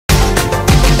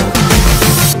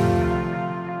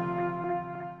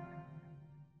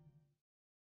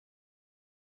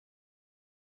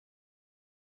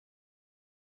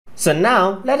So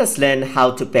now let us learn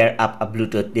how to pair up a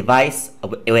Bluetooth device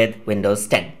with Windows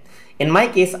 10. In my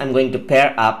case, I'm going to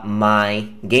pair up my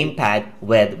gamepad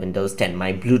with Windows 10,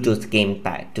 my Bluetooth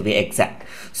gamepad to be exact.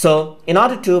 So in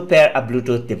order to pair a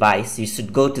Bluetooth device, you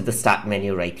should go to the start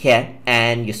menu right here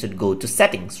and you should go to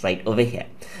settings right over here.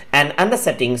 And under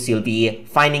settings, you'll be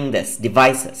finding this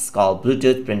devices called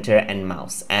Bluetooth, printer and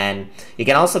mouse. And you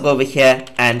can also go over here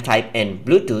and type in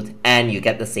Bluetooth and you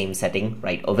get the same setting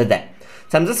right over there.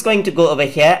 So I'm just going to go over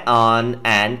here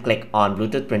and click on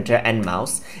Bluetooth, printer and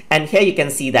mouse, and here you can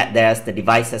see that there's the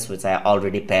devices which I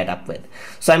already paired up with.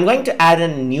 So I'm going to add a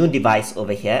new device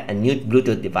over here, a new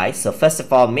Bluetooth device. So first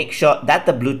of all, make sure that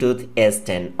the Bluetooth is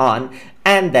turned on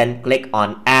and then click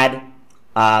on add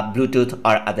Bluetooth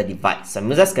or other device. So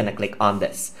I'm just going to click on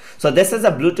this. So this is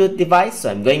a Bluetooth device, so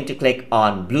I'm going to click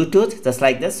on Bluetooth just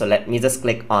like this. So let me just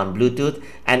click on Bluetooth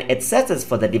and it searches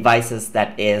for the devices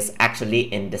that is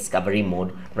actually in discovery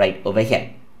mode right over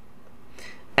here.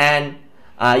 And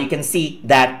you can see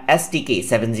that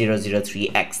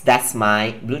STK7003X, that's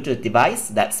my Bluetooth device,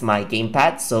 that's my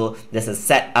gamepad. So this is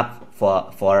set up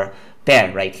for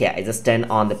pair right here. I just turn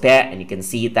on the pair and you can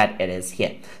see that it is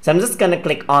here. So I'm just going to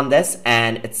click on this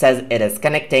and it says it is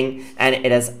connecting and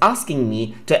it is asking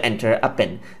me to enter a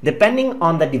pin. Depending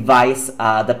on the device,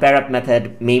 the pair up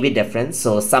method may be different.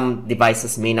 So some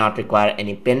devices may not require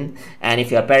any pin, and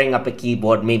if you're pairing up a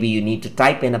keyboard, maybe you need to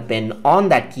type in a pin on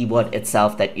that keyboard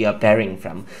itself that you're pairing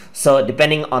from. So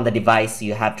depending on the device,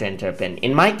 you have to enter a pin.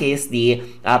 In my case, the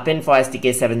pin for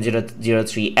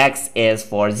STK7003X is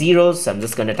for zeros. So I'm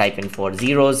just going to type in 4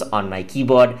 zeros on my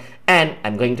keyboard and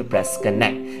I'm going to press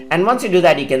connect. And once you do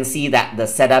that, you can see that the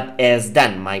setup is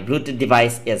done. My Bluetooth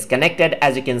device is connected,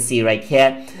 as you can see right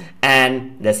here,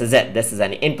 and this is it. This is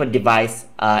an input device,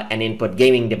 an input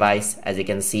gaming device, as you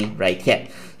can see right here.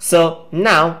 So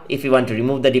now if you want to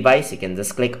remove the device, you can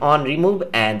just click on remove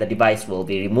and the device will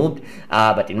be removed,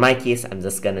 but in my case I'm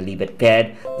just gonna leave it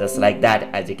paired just like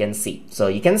that, as you can see. So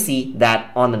you can see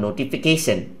that on the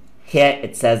notification here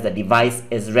it says the device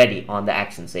is ready on the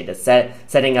action. So it is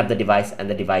setting up the device and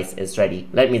the device is ready.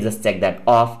 Let me just check that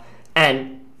off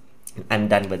and I'm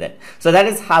done with it. So that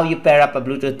is how you pair up a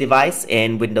Bluetooth device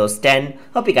in Windows 10.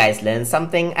 Hope you guys learned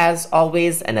something as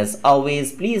always, and as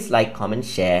always, please like, comment,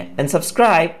 share and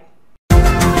subscribe.